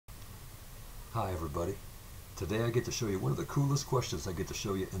Hi everybody. Today I get to show you one of the coolest questions I get to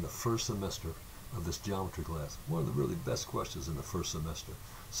show you in the first semester of this geometry class. One of the really best questions in the first semester.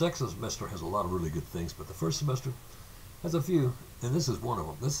 Second semester has a lot of really good things, but the first semester has a few, and this is one of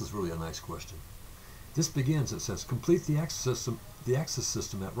them. This is really a nice question. This begins, it says, complete the axis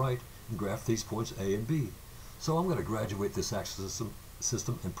system at right and graph these points A and B. So I'm going to graduate this axis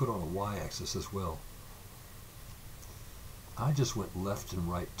system and put on a y-axis as well. I just went left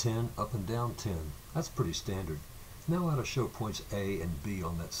and right 10, up and down 10. That's pretty standard. Now I ought to show points A and B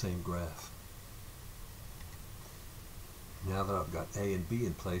on that same graph. Now that I've got A and B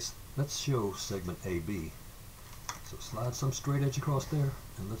in place, let's show segment AB. So slide some straight edge across there,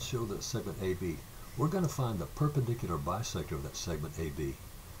 and let's show the segment AB. We're going to find the perpendicular bisector of that segment AB,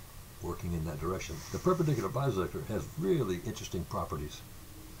 working in that direction. The perpendicular bisector has really interesting properties.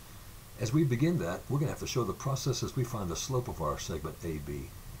 As we begin that, we're going to have to show the process as we find the slope of our segment AB.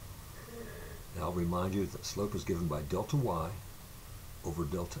 Now I'll remind you that slope is given by delta y over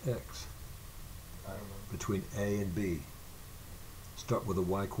delta x between A and B. Start with a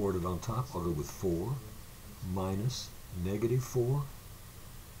y coordinate on top. I'll go with 4 minus negative 4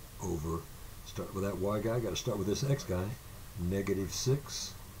 over, start with that y guy, got to start with this x guy, negative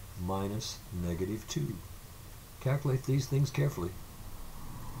 6 minus negative 2. Calculate these things carefully.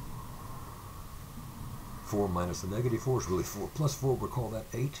 4 minus the negative 4 is really 4. Plus 4, we'll call that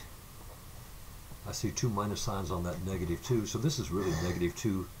 8. I see two minus signs on that negative 2, so this is really negative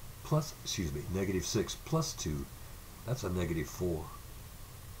 2 plus, negative 6 plus 2. That's a negative 4.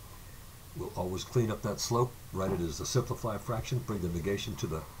 We'll always clean up that slope, write it as a simplified fraction, bring the negation to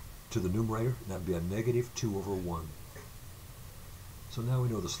the numerator, and that would be a negative 2 over 1. So now we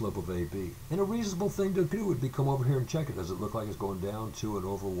know the slope of AB. And a reasonable thing to do would be come over here and check it. Does it look like it's going down 2 and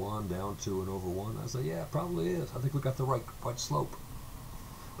over 1, down 2 and over 1? I say, yeah, it probably is. I think we got the right slope.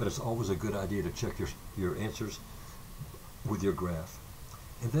 But it's always a good idea to check your answers with your graph.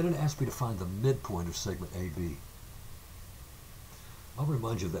 And then it asks me to find the midpoint of segment AB. I'll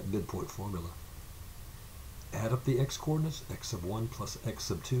remind you of that midpoint formula. Add up the x-coordinates, x sub 1 plus x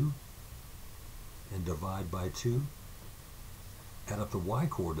sub 2, and divide by 2. Add up the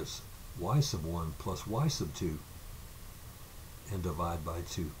y-coordinates, y sub 1 plus y sub 2, and divide by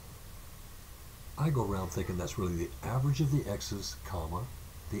 2. I go around thinking that's really the average of the x's, comma,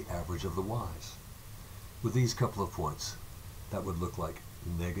 the average of the y's. With these couple of points, that would look like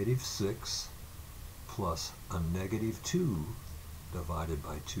negative 6 plus a negative 2 divided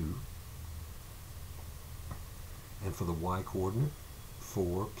by 2. And for the y-coordinate,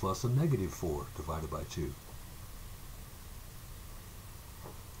 4 plus a negative 4 divided by 2.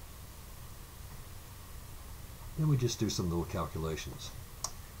 Then we just do some little calculations.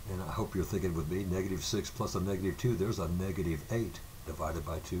 And I hope you're thinking with me, negative 6 plus a negative 2, there's a negative 8 divided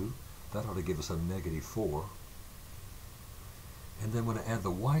by 2. That ought to give us a negative 4. And then when I add the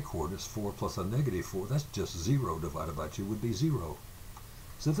y-coordinates, 4 plus a negative 4, that's just 0 divided by 2 would be 0.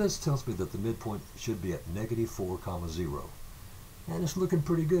 So this tells me that the midpoint should be at negative 4 comma 0. And it's looking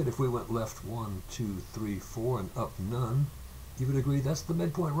pretty good. If we went left 1, 2, 3, 4, and up none, you would agree that's the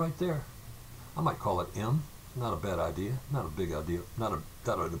midpoint right there. I might call it M. Not a bad idea, not a big idea, not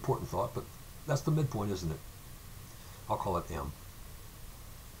an important thought, but that's the midpoint, isn't it? I'll call it M.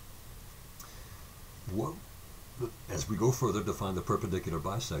 As we go further to find the perpendicular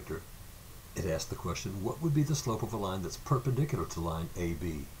bisector, it asks the question, what would be the slope of a line that's perpendicular to line AB?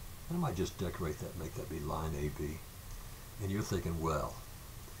 And I might just decorate that, make that be line AB. And you're thinking, well,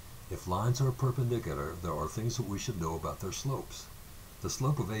 if lines are perpendicular, there are things that we should know about their slopes. The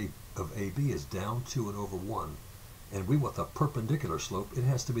slope of AB is down 2 and over 1. And we want the perpendicular slope. It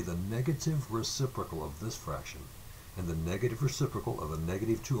has to be the negative reciprocal of this fraction. And the negative reciprocal of a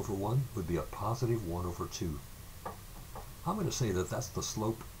negative 2 over 1 would be a positive 1 over 2. I'm going to say that that's the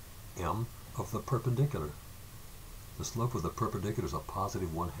slope M of the perpendicular. The slope of the perpendicular is a positive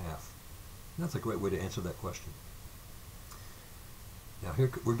 1/2. That's a great way to answer that question. Now here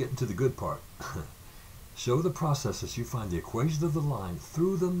we're getting to the good part. Show the process as you find the equation of the line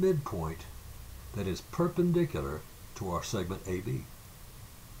through the midpoint that is perpendicular to our segment AB.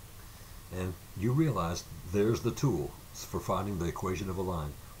 And you realize there's the tool for finding the equation of a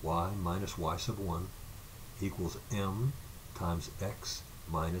line. Y minus y sub 1 equals M times x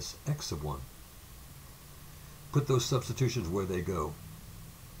minus x sub 1. Put those substitutions where they go.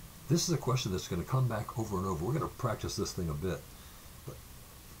 This is a question that's going to come back over and over. We're going to practice this thing a bit.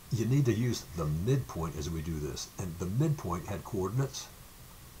 You need to use the midpoint as we do this. And the midpoint had coordinates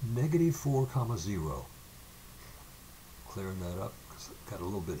negative 4 comma 0. Clearing that up because it got a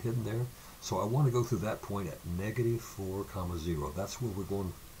little bit hidden there. So I want to go through that point at negative 4 comma 0. That's where we're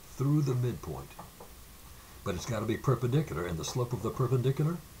going through the midpoint. But it's got to be perpendicular, and the slope of the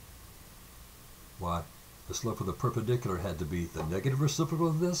perpendicular, why, the slope of the perpendicular had to be the negative reciprocal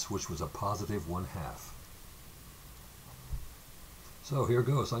of this, which was a positive 1/2. So here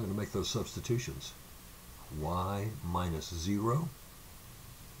goes. I'm going to make those substitutions. Y minus 0,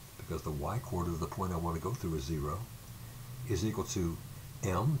 because the y coordinate of the point I want to go through is 0, is equal to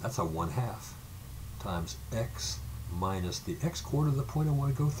m, that's a 1/2, times x minus the x coordinate of the point I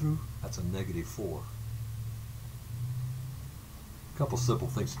want to go through, that's a negative 4. A couple simple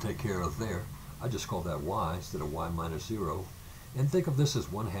things to take care of there. I just call that y instead of y minus 0, and think of this as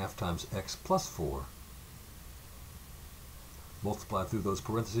 1/2 times x plus 4. Multiply through those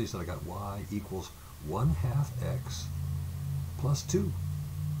parentheses, and I got y equals 1/2 x plus 2.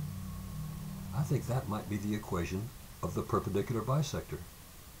 I think that might be the equation of the perpendicular bisector,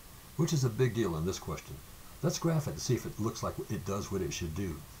 which is a big deal in this question. Let's graph it and see if it looks like it does what it should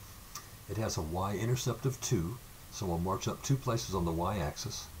do. It has a y-intercept of 2, so we'll march up 2 places on the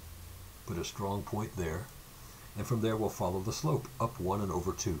y-axis, put a strong point there, and from there we'll follow the slope, up 1 and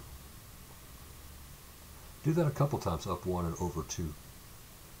over 2. Do that a couple times, up 1 and over 2.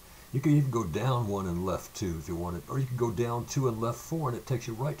 You can even go down 1 and left 2 if you wanted, or you can go down 2 and left 4, and it takes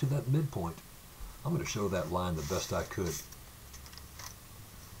you right to that midpoint. I'm going to show that line the best I could.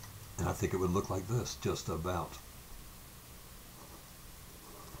 And I think it would look like this, just about.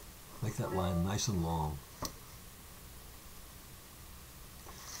 Make that line nice and long.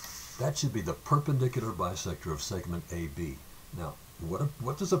 That should be the perpendicular bisector of segment AB. Now,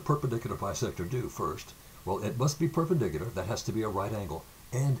 what does a perpendicular bisector do first? Well, it must be perpendicular. That has to be a right angle.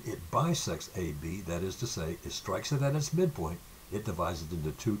 And it bisects AB, that is to say, it strikes it at its midpoint. It divides it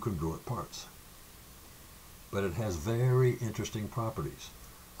into 2 congruent parts. But it has very interesting properties.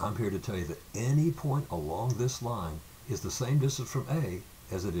 I'm here to tell you that any point along this line is the same distance from A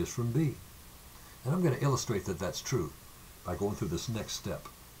as it is from B. And I'm going to illustrate that that's true by going through this next step.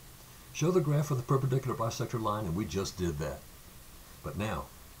 Show the graph of the perpendicular bisector line, and we just did that. But now,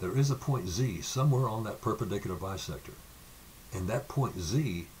 there is a point Z somewhere on that perpendicular bisector. And that point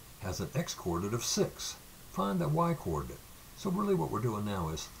Z has an x-coordinate of 6. Find that y-coordinate. So really what we're doing now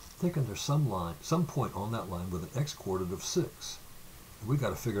is thinking there's some point on that line with an x-coordinate of 6. And we've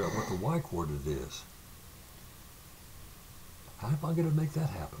got to figure out what the y-coordinate is. How am I going to make that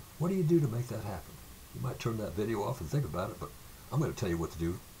happen? What do you do to make that happen? You might turn that video off and think about it, but I'm going to tell you what to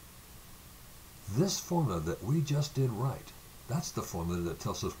do. This formula that we just did right, that's the formula that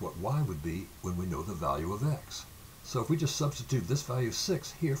tells us what y would be when we know the value of x. So if we just substitute this value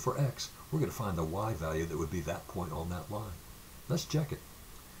 6 here for x, we're going to find the y value that would be that point on that line. Let's check it.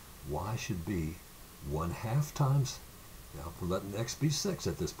 Y should be 1/2 times, now we're letting x be 6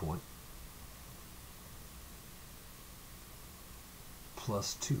 at this point,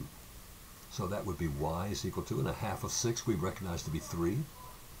 plus 2. So that would be y is equal to, and 1/2 of 6 we recognize to be 3,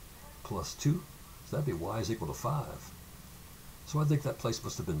 plus 2, so that'd be y is equal to 5. So I think that place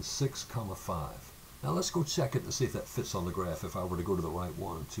must have been 6, 5. Now let's go check it and see if that fits on the graph. If I were to go to the right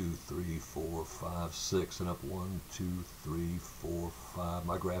 1, 2, 3, 4, 5, 6, and up 1, 2, 3, 4, 5.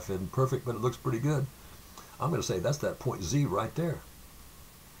 My graph isn't perfect, but it looks pretty good. I'm going to say that's that point Z right there.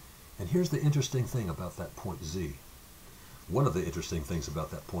 And here's the interesting thing about that point Z. One of the interesting things about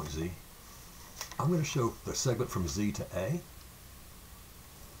that point Z, I'm going to show the segment from Z to A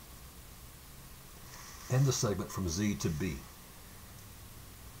and the segment from Z to B.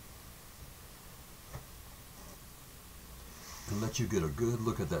 And let you get a good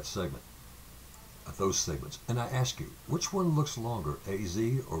look at that segment, at those segments. And I ask you, which one looks longer, AZ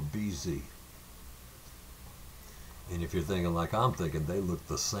or BZ? And if you're thinking like I'm thinking, they look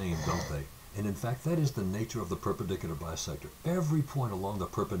the same, don't they? And in fact, that is the nature of the perpendicular bisector. Every point along the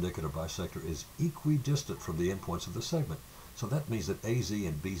perpendicular bisector is equidistant from the endpoints of the segment. So that means that AZ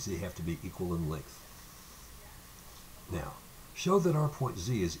and BZ have to be equal in length. Now, show that our point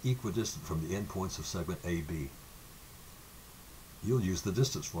Z is equidistant from the endpoints of segment AB. You'll use the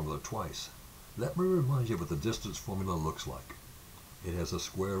distance formula twice. Let me remind you what the distance formula looks like. It has a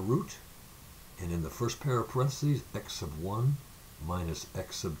square root, and in the first pair of parentheses, x sub 1 minus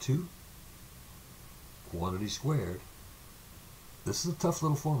x sub 2, quantity squared. This is a tough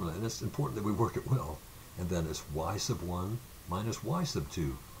little formula, and it's important that we work it well. And then it's y sub 1 minus y sub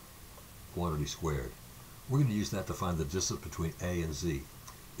 2, quantity squared. We're going to use that to find the distance between A and Z.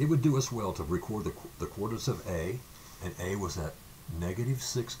 It would do us well to record the coordinates of A, and A was at negative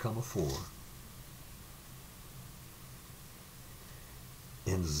 6, 4,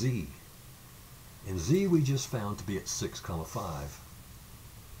 and Z. And Z we just found to be at 6, 5.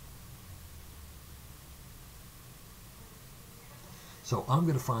 So I'm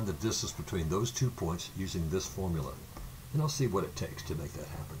going to find the distance between those 2 points using this formula. And I'll see what it takes to make that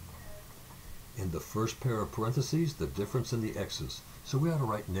happen. In the first pair of parentheses, the difference in the x's. So we ought to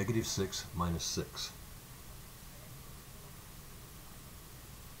write -6 minus 6.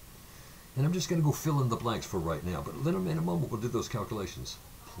 And I'm just going to go fill in the blanks for right now, but in a moment we'll do those calculations.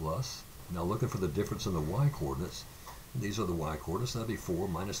 Plus, now looking for the difference in the y-coordinates. These are the y-coordinates, that'd be 4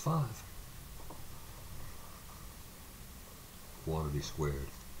 minus 5. Quantity squared.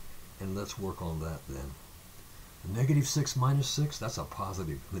 And let's work on that then. -6 minus 6, that's a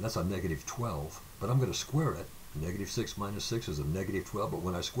positive, that's a -12, but I'm going to square it. -6 minus 6 is a -12, but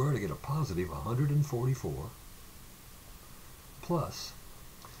when I square it I get a positive 144 plus,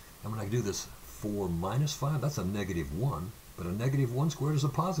 and when I do this 4 minus 5, that's a -1, but a -1 squared is a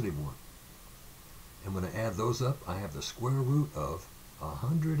 +1. And when I add those up, I have the square root of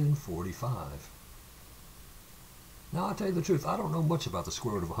 145. Now, I'll tell you the truth, I don't know much about the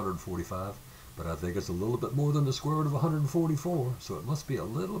square root of 145, but I think it's a little bit more than the square root of 144, so it must be a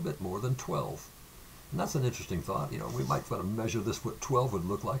little bit more than 12. And that's an interesting thought. You know, we might want to measure this, what 12 would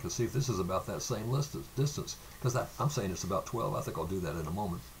look like, and see if this is about that same distance, because I'm saying it's about 12. I think I'll do that in a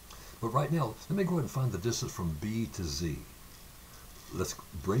moment. But right now, let me go ahead and find the distance from B to Z. Let's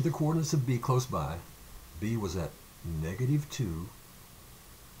bring the coordinates of B close by. B was at -2,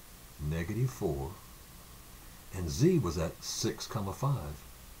 -4, and Z was at 6, 5.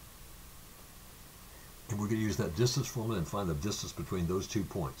 And we're going to use that distance formula and find the distance between those 2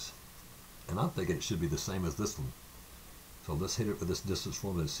 points. And I'm thinking it should be the same as this one. So let's hit it with this distance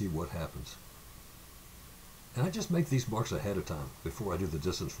formula and see what happens. And I just make these marks ahead of time before I do the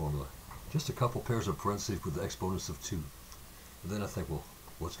distance formula. Just a couple pairs of parentheses with the exponents of 2. And then I think, well,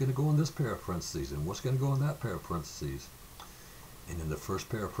 what's going to go in this pair of parentheses and what's going to go in that pair of parentheses? And in the first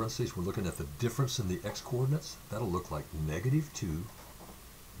pair of parentheses, we're looking at the difference in the x-coordinates. That'll look like -2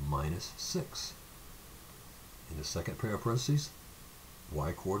 minus 6. In the second pair of parentheses,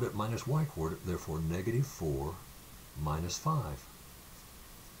 y-coordinate minus y-coordinate, therefore -4 minus 5.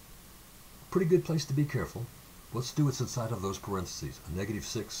 Pretty good place to be careful. Let's do what's inside of those parentheses. A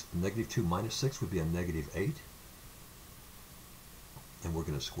 -2 minus 6 would be a -8. And we're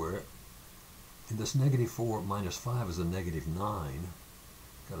going to square it. And this -4 minus 5 is a -9.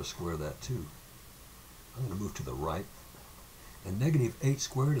 Got to square that too. I'm going to move to the right. And -8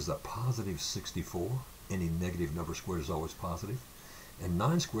 squared is a +64. Any negative number squared is always positive. And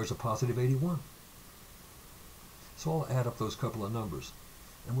 9 squared is a +81. So I'll add up those couple of numbers.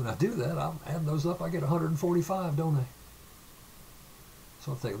 And when I do that, I'll add those up, I get 145, don't I?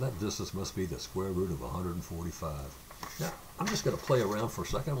 So I'm thinking that distance must be the square root of 145. Now, I'm just going to play around for a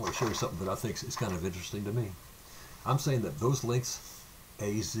second. I want to show you something that I think is kind of interesting to me. I'm saying that those lengths,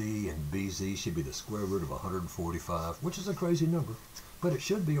 AZ and BZ, should be the square root of 145, which is a crazy number. But it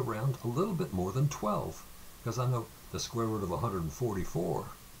should be around a little bit more than 12, because I know the square root of 144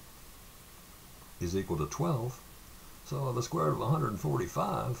 is equal to 12. So the square root of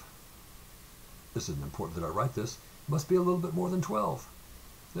 145, this isn't important that I write this, must be a little bit more than 12.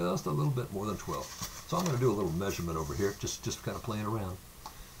 Yeah, just a little bit more than 12. So I'm going to do a little measurement over here, just kind of playing around.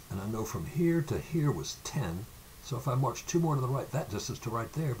 And I know from here to here was 10. So if I march 2 more to the right, that distance to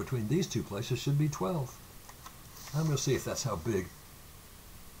right there between these 2 places should be 12. I'm going to see if that's how big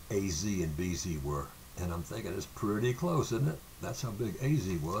AZ and BZ were. And I'm thinking it's pretty close, isn't it? That's how big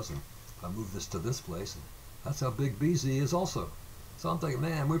AZ was. And if I move this to this place, and that's how big BZ is also. So I'm thinking,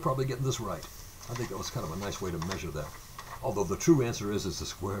 man, we're probably getting this right. I think that was kind of a nice way to measure that. Although the true answer is it's the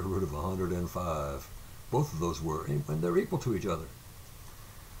square root of 105. Both of those were, and they're equal to each other.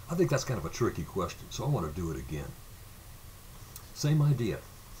 I think that's kind of a tricky question, so I want to do it again. Same idea.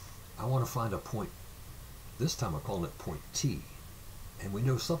 I want to find a point. This time I'm calling it point T. And we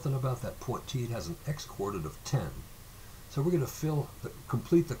know something about that point T. It has an x-coordinate of 10. So we're going to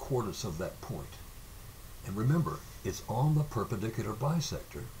complete the coordinates of that point. And remember, it's on the perpendicular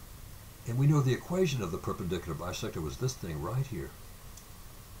bisector. And we know the equation of the perpendicular bisector was this thing right here.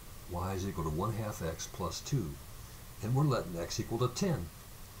 Y is equal to 1/2 x plus 2. And we're letting x equal to 10.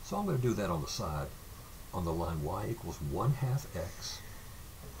 So I'm going to do that on the side. On the line y equals 1/2 x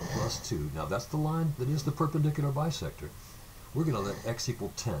plus 2. Now that's the line that is the perpendicular bisector. We're going to let x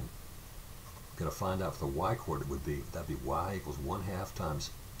equal 10. We're going to find out what the y-coordinate would be. That'd be y equals 1/2 times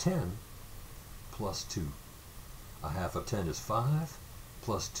 10 plus 2. 1/2 of 10 is 5.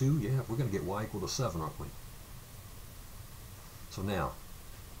 Plus 2, yeah, we're going to get y equal to 7, aren't we? So now,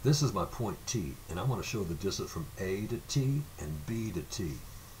 this is my point T, and I want to show the distance from A to T and B to T.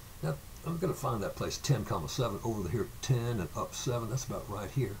 Now, I'm going to find that place 10, 7, over here 10 and up 7. That's about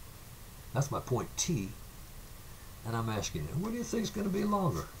right here. That's my point T. And I'm asking you, what do you think is going to be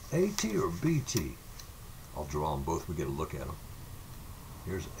longer, AT or BT? I'll draw them both. We get a look at them.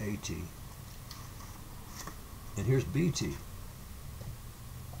 Here's AT, and here's BT.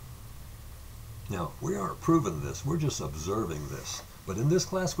 Now, we aren't proving this. We're just observing this. But in this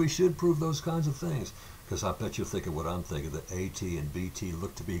class, we should prove those kinds of things, because I bet you're thinking what I'm thinking, that AT and BT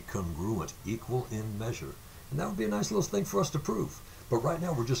look to be congruent, equal in measure. And that would be a nice little thing for us to prove. But right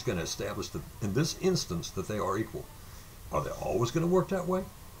now, we're just going to establish that in this instance that they are equal. Are they always going to work that way?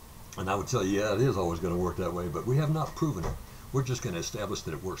 And I would tell you, yeah, it is always going to work that way, but we have not proven it. We're just going to establish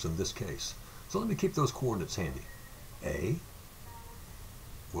that it works in this case. So let me keep those coordinates handy. A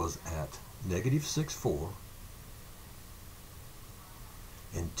was at -6, 4,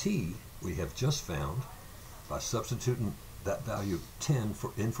 and T we have just found by substituting that value 10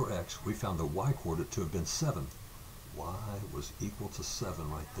 in for X, we found the Y coordinate to have been 7. Y was equal to 7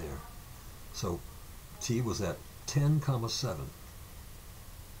 right there. So T was at 10, 7.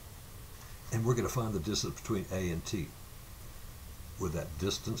 And we're going to find the distance between A and T with that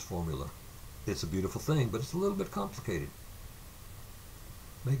distance formula. It's a beautiful thing, but it's a little bit complicated.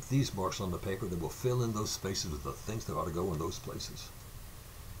 Make these marks on the paper that will fill in those spaces with the things that ought to go in those places.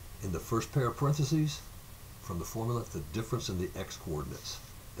 In the first pair of parentheses, from the formula, the difference in the X coordinates.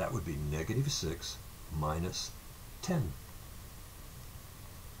 That would be -6 minus 10.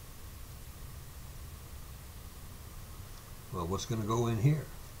 Well, what's going to go in here?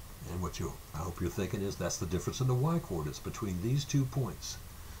 And what I hope you're thinking is that's the difference in the Y coordinates between these 2 points.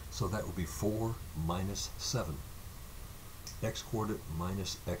 So that would be 4 minus 7. X coordinate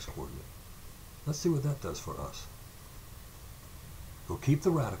minus X coordinate. Let's see what that does for us. We'll keep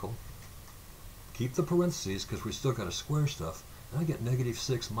the radical, keep the parentheses because we still got to square stuff, and I get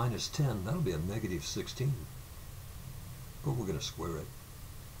 -6 minus 10. That'll be a -16. But we're going to square it.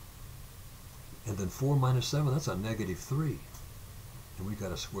 And then 4 minus 7, that's a -3. And we've got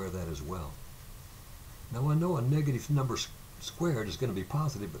to square that as well. Now I know a negative number squared is going to be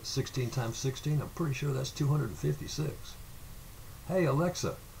positive, but 16 times 16, I'm pretty sure that's 256. Hey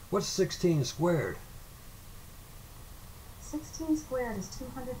Alexa, what's 16 squared? 16 squared is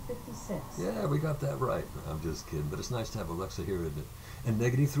 256. Yeah, we got that right. I'm just kidding, but it's nice to have Alexa here, isn't it? And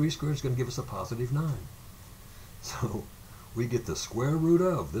 -3 squared is going to give us a +9. So we get the square root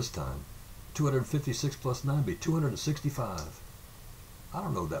of, this time, 256 plus 9 be 265. I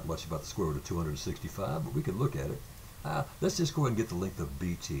don't know that much about the square root of 265, but we can look at it. Let's just go ahead and get the length of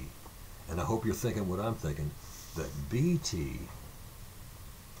BT. And I hope you're thinking what I'm thinking, that BT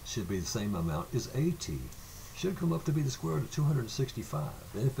should be the same amount as AT. Should come up to be the square root of 265.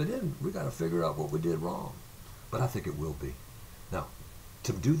 And if it isn't, we got to figure out what we did wrong. But I think it will be. Now,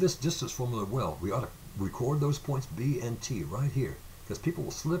 to do this distance formula well, we ought to record those points B and T right here, because people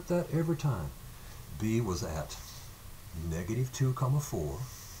will slip that every time. B was at -2, 4.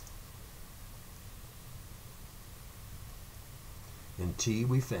 And T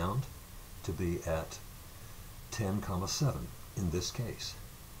we found to be at 10, 7 in this case.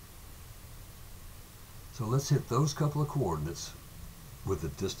 So let's hit those couple of coordinates with the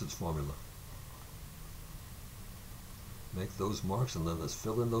distance formula. Make those marks and then let's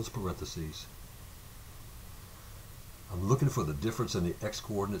fill in those parentheses. I'm looking for the difference in the X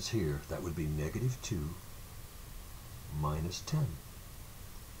coordinates here. That would be -2 minus 10.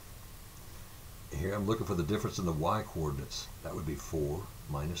 Here I'm looking for the difference in the Y coordinates. That would be 4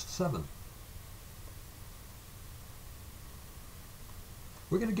 minus 7.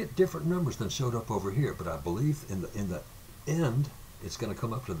 We're going to get different numbers than showed up over here, but I believe in the end it's going to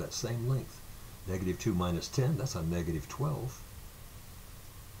come up to that same length. -2 minus 10, that's a -12.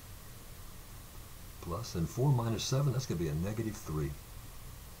 Plus, and 4 minus 7, that's going to be a -3.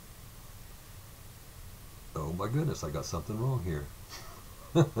 Oh my goodness, I got something wrong here.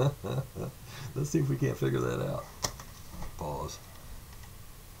 Let's see if we can't figure that out. Pause.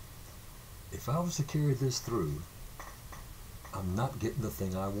 If I was to carry this through, I'm not getting the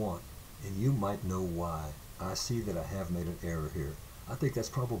thing I want, and you might know why. I see that I have made an error here. I think that's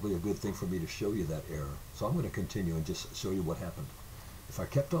probably a good thing for me to show you that error. So I'm going to continue and just show you what happened. If I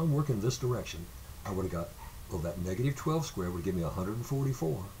kept on working this direction, I would have got, well, that -12 squared would give me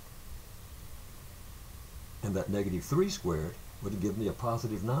 144. And that -3 squared would give me a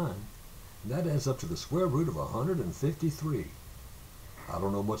 +9. And that adds up to the square root of 153. I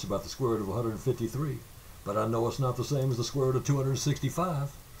don't know much about the square root of 153, but I know it's not the same as the square root of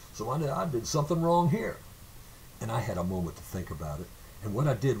 265. So I did something wrong here. And I had a moment to think about it. And what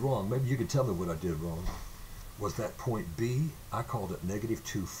I did wrong, maybe you could tell me what I did wrong, was that point B, I called it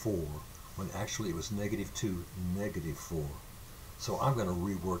 -2, 4, when actually it was -2, -4. So I'm going to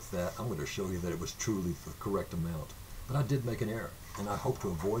rework that. I'm going to show you that it was truly the correct amount. But I did make an error, and I hope to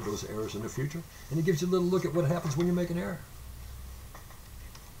avoid those errors in the future. And it gives you a little look at what happens when you make an error.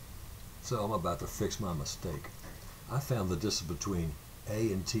 So I'm about to fix my mistake. I found the distance between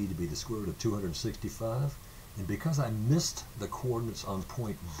A and T to be the square root of 265, and because I missed the coordinates on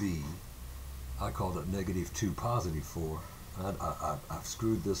point B, I called it -2, +4. I've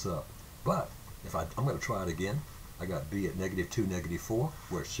screwed this up. But if I'm going to try it again. I got B at -2, -4,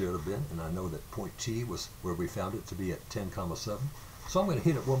 where it should have been, and I know that point T was where we found it to be at 10,7. So I'm going to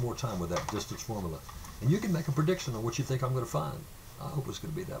hit it one more time with that distance formula. And you can make a prediction on what you think I'm going to find. I hope it's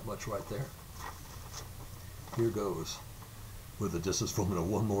going to be that much right there. Here goes with the distance formula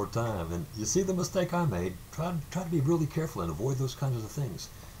one more time. And you see the mistake I made. Try to be really careful and avoid those kinds of things.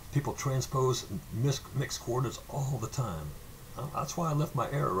 People transpose and mix coordinates all the time. That's why I left my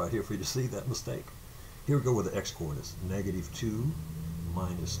error right here for you to see that mistake. Here we go with the x coordinates. -2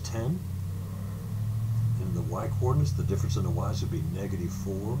 minus 10. In the y coordinates, the difference in the y's would be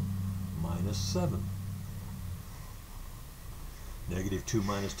 -4 minus 7. -2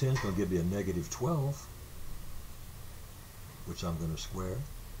 minus 10 is going to give you a -12, which I'm going to square.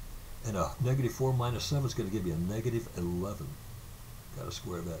 And a -4 minus 7 is going to give you a -11. Got to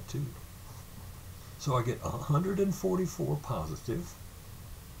square that too. So I get 144 positive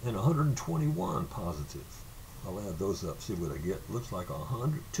and 121 positive. I'll add those up, see what I get. Looks like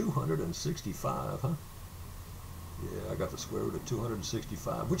 265, huh? Yeah, I got the square root of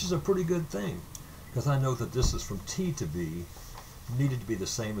 265, which is a pretty good thing, because I know the distance from T to B needed to be the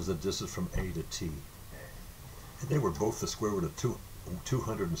same as the distance from A to T. And they were both the square root of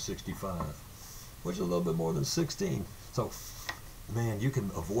 265, which is a little bit more than 16. So, man, you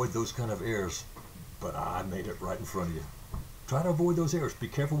can avoid those kind of errors, but I made it right in front of you. Try to avoid those errors. Be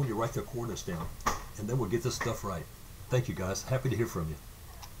careful when you write the coordinates down, and then we'll get this stuff right. Thank you, guys. Happy to hear from you.